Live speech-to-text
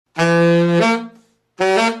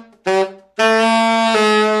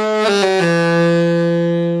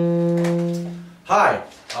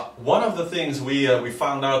things we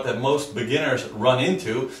found out that most beginners run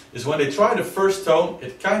into is when they try the first tone,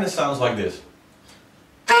 it kind of sounds like this.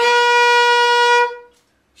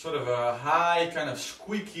 Sort of a high, kind of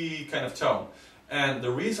squeaky kind of tone. And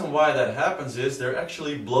the reason why that happens is they're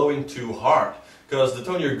actually blowing too hard. Because the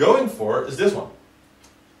tone you're going for is this one.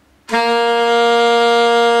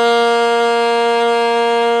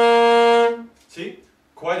 See?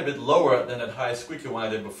 Quite a bit lower than that high squeaky one I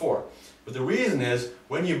did before. But the reason is,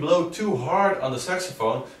 when you blow too hard on the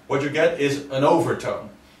saxophone, what you get is an overtone.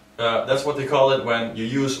 That's what they call it when you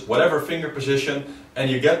use whatever finger position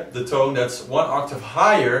and you get the tone that's one octave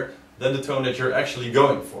higher than the tone that you're actually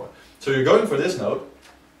going for. So you're going for this note.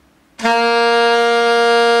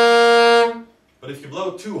 But if you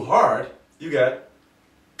blow too hard, you get.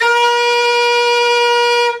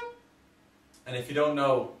 And if you don't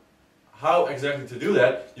know how exactly to do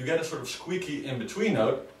that, you get a sort of squeaky in-between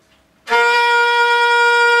note,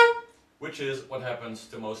 which is what happens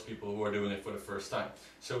to most people who are doing it for the first time.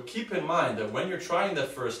 So keep in mind that when you're trying that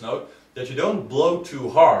first note, that you don't blow too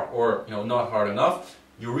hard or not hard enough.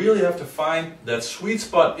 You really have to find that sweet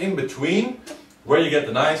spot in between where you get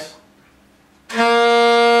the nice.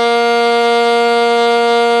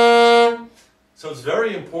 So it's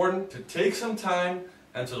very important to take some time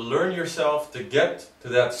and to learn yourself to get to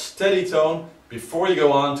that steady tone before you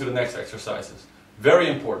go on to the next exercises. Very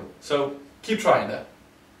important. So keep trying that.